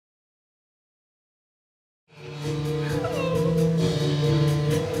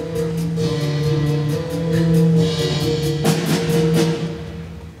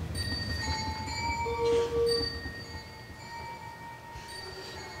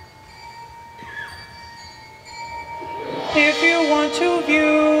If you want to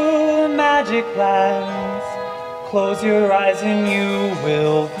view magic lands, close your eyes and you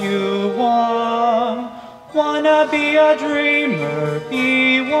will view one. Wanna be a dreamer,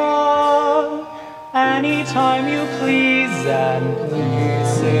 be one. Anytime you please, and please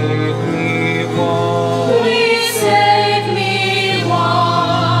save me one. Please save me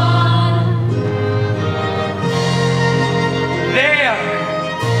one. There!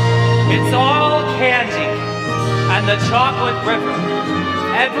 It's all candy. And the chocolate river.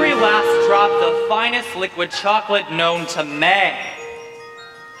 Every last drop the finest liquid chocolate known to man.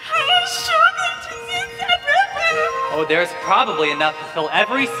 How much chocolate is in that river? Oh, there's probably enough to fill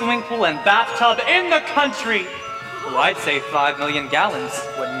every swimming pool and bathtub in the country. Oh, I'd say 5 million gallons,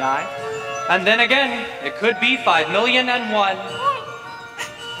 wouldn't I? And then again, it could be 5,000,001.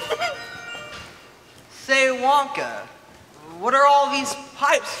 Say, Wonka, what are all these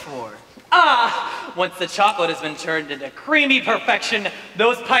pipes for? Ah! Once the chocolate has been turned into creamy perfection,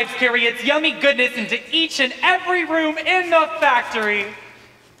 those pipes carry its yummy goodness into each and every room in the factory.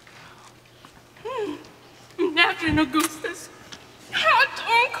 After Augustus, hot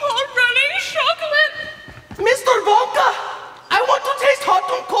and cold running chocolate. Mr. Wonka, I want to taste hot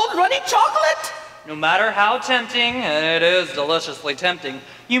and cold running chocolate. No matter how tempting, and it is deliciously tempting,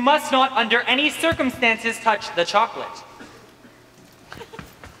 you must not under any circumstances touch the chocolate.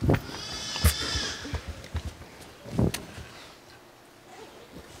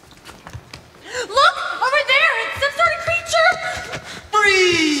 Look, over there, it's some sort of creature.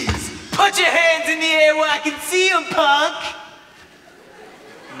 Freeze! Put your hands in the air where I can see them, punk.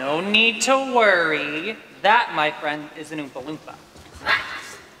 No need to worry. That, my friend, is an Oompa Loompa.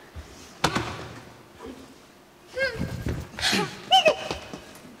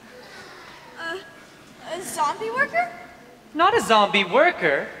 A zombie worker? Not a zombie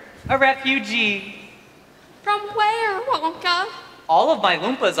worker, a refugee. From where, Wonka? All of my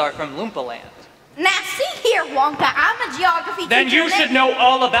Loompas are from Loompa Land. Now see here, Wonka, I'm a geography Then teacher. you should know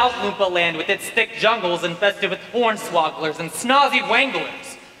all about Loompa Land with its thick jungles infested with hornswogglers and snazzy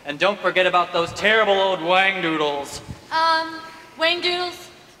wanglers. And don't forget about those terrible old wangdoodles. Wayne Doodles?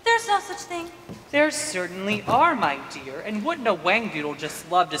 There's no such thing. There certainly are, my dear, and wouldn't a wangdoodle just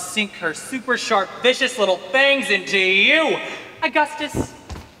love to sink her super sharp, vicious little fangs into you? Augustus,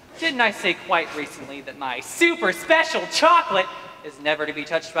 didn't I say quite recently that my super special chocolate is never to be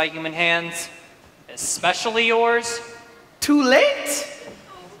touched by human hands? Especially yours? Too late?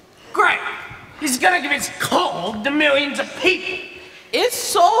 Great. He's gonna give his cold to millions of people. It's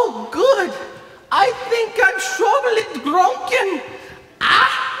so good. I think I'm struggling drunken.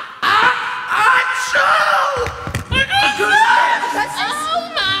 Achoo! Oh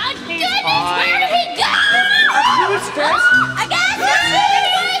my goodness, where did he go? Augustus!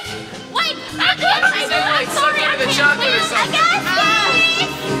 Wait, I can't I'm sorry, I can't wait.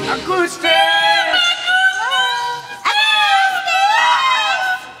 Augustus!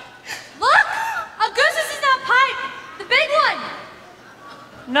 Look, Augustus is that pipe, the big one.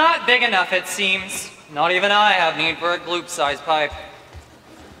 Not big enough, it seems. Not even I have need for a gloop-sized pipe.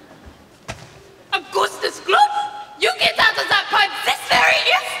 Augustus Gloop, you get out of that pipe this very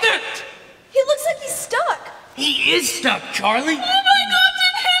instant. He looks like he's stuck. He is stuck, Charlie. Oh my God,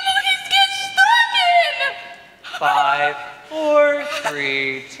 in him will he get stuck in? 5, 4,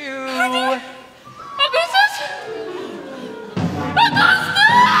 3, 2... Augustus? Augustus!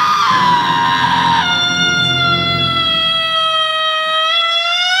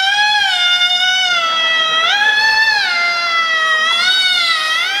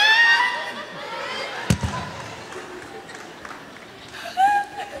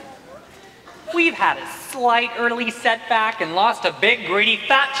 We've had a slight early setback and lost a big, greedy,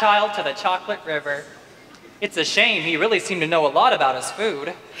 fat child to the chocolate river. It's a shame. He really seemed to know a lot about his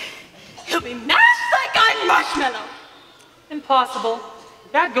food. He'll be mashed like a marshmallow. Impossible.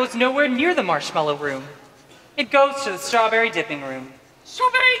 That goes nowhere near the marshmallow room. It goes to the strawberry dipping room,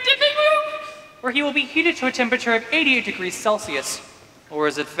 Strawberry dipping room? where he will be heated to a temperature of 88 degrees Celsius. Or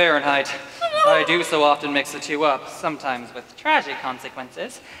is it Fahrenheit? I do so often mix the two up, sometimes with tragic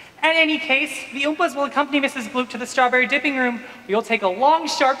consequences. In any case, the Oompas will accompany Mrs. Gloop to the strawberry dipping room. We'll take a long,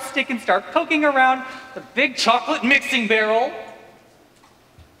 sharp stick and start poking around the big chocolate mixing barrel.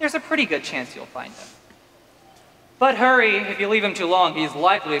 There's a pretty good chance you'll find him. But hurry, if you leave him too long, he's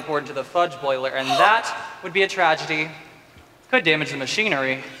likely poured into the fudge boiler, and that would be a tragedy. Could damage the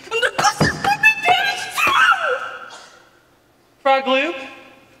machinery. And Augustus could be damaged too! Frog Gloop?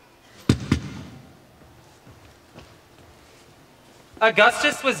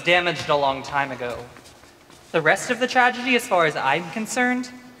 Augustus was damaged a long time ago. The rest of the tragedy, as far as I'm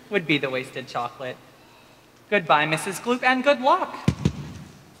concerned, would be the wasted chocolate. Goodbye, Mrs. Gloop, and good luck.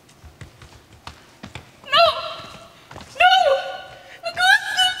 No! No!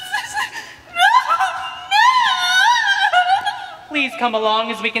 Please come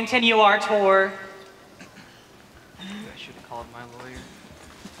along as we continue our tour. I should have called my lawyer.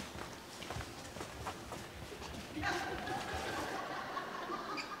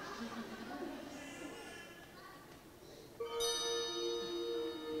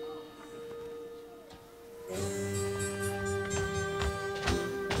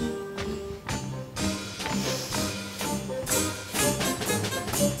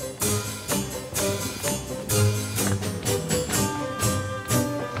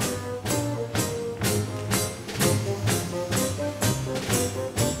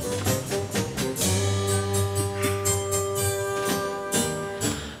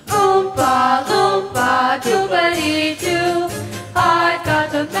 Oompa loompa doobity-doo, I've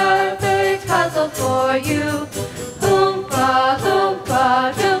got a perfect puzzle for you. Oompa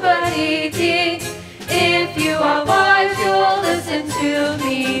loompa doobity-dee, if you are wise you'll listen to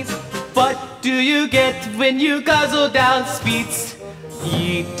me. What do you get when you guzzle down sweets?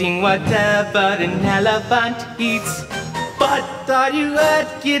 Eating whatever an elephant eats. But are you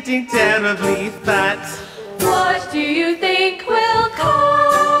at getting terribly fat? What do you think will come?